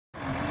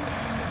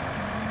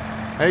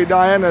Hey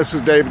Diane, this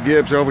is David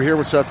Gibbs over here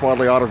with Seth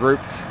Wadley Auto Group.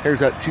 Here's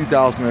that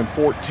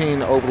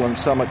 2014 Overland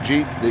Summit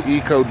Jeep, the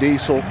Eco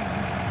Diesel.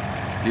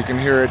 You can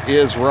hear it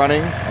is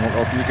running. I don't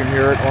know if you can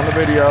hear it on the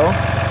video.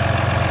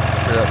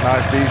 Hear that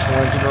nice diesel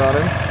engine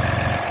running.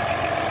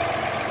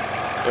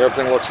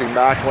 Everything looks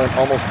immaculate,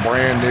 almost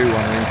brand new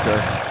underneath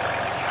there.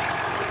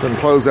 Go ahead and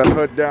close that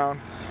hood down.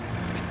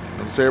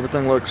 See,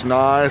 everything looks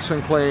nice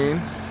and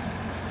clean.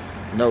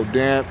 No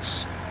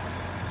dents,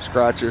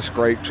 scratches,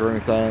 scrapes, or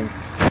anything.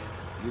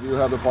 You do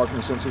have the parking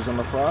sensors on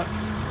the front.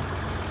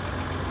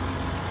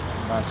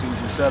 Nice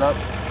easy setup.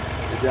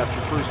 You got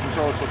your cruise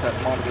control. That's what that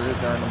monitor is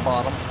there in the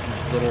bottom.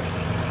 This little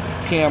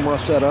camera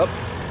setup.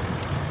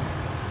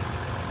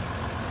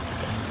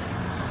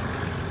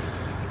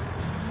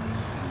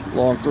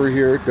 Along through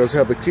here, it does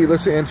have the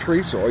keyless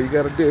entry, so all you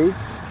got to do is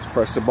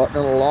press the button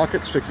and it'll lock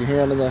it. Stick your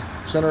hand in the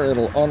center,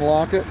 it'll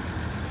unlock it.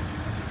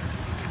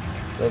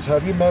 It does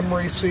have your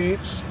memory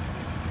seats,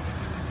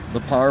 the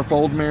power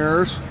fold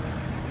mirrors.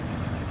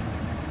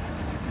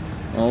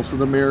 Also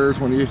the mirrors,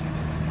 when you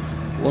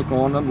look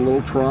on them, the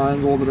little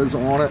triangle that is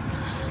on it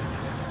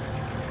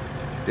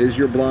is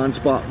your blind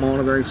spot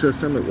monitoring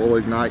system. It will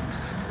ignite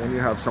when you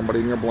have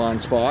somebody in your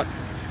blind spot.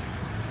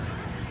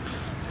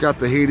 It's got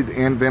the heated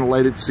and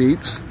ventilated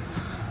seats.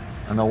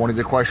 I know one of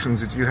the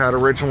questions that you had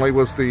originally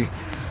was the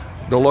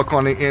look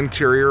on the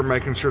interior,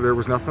 making sure there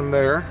was nothing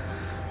there.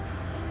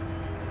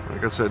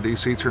 Like I said, these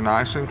seats are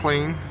nice and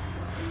clean.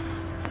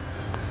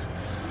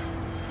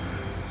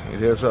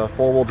 It is a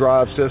four-wheel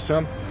drive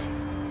system.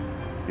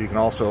 You can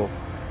also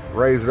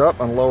raise it up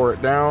and lower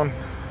it down,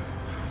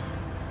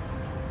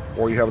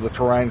 or you have the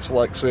terrain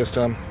select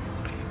system,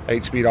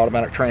 8-speed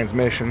automatic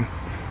transmission,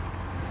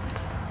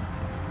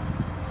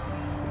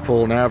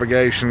 full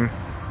navigation,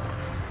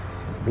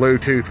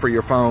 Bluetooth for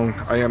your phone,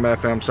 AM,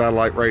 FM,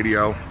 satellite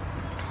radio,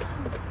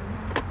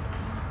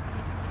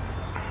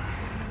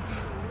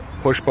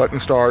 push button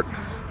start,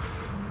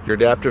 your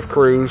adaptive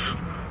cruise.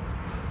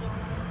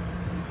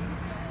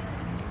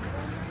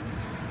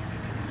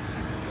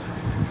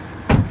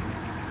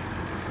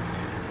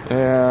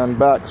 And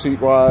back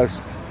seat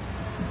wise,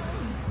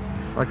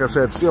 like I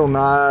said, still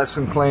nice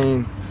and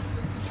clean.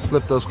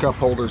 Flip those cup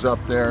holders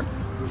up there.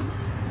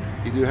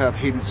 You do have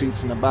heated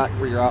seats in the back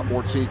for your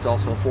outboard seats,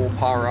 also a full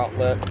power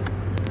outlet,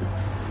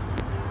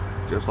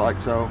 just like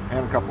so,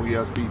 and a couple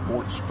USB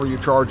ports for your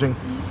charging.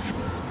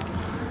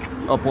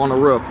 Up on the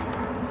roof,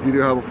 you do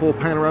have a full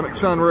panoramic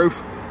sunroof.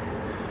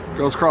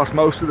 Goes across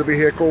most of the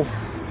vehicle,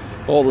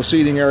 all the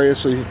seating areas,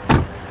 so you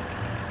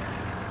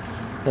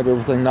have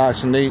everything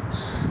nice and neat.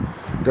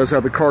 It does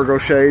have the cargo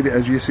shade,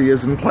 as you see,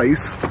 is in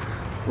place,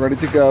 ready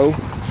to go,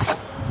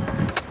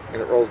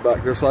 and it rolls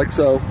back just like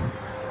so.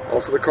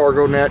 Also the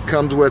cargo net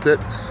comes with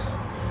it.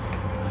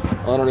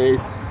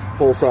 Underneath,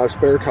 full-size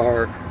spare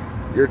tire,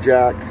 your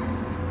jack,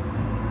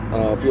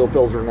 fuel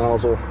filter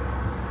nozzle,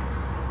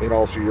 and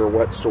also your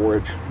wet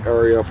storage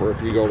area for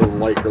if you go to the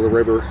lake or the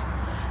river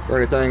or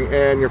anything,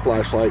 and your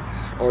flashlight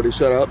already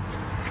set up.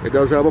 It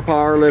does have a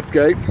power lift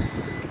gate.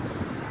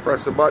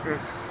 Press the button,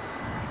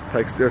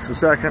 takes just a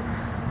second.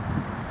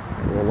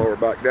 We'll lower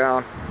back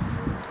down.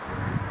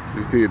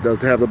 You see it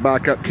does have the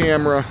backup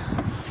camera,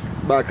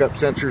 backup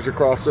sensors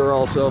across there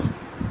also.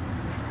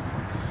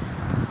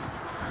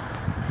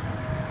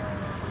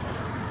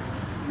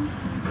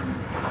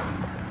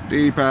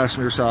 The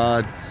passenger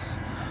side.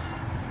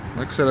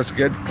 Like I said, it's a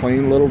good,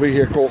 clean little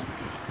vehicle.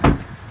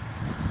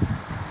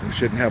 You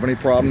shouldn't have any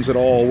problems at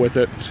all with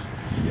it.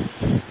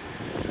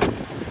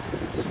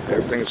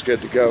 Everything's good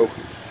to go.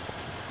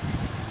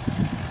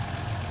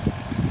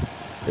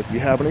 If you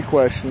have any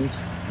questions,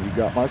 you've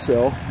got my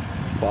cell,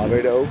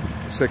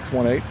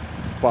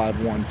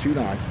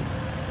 580-618-5129.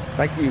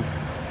 Thank you.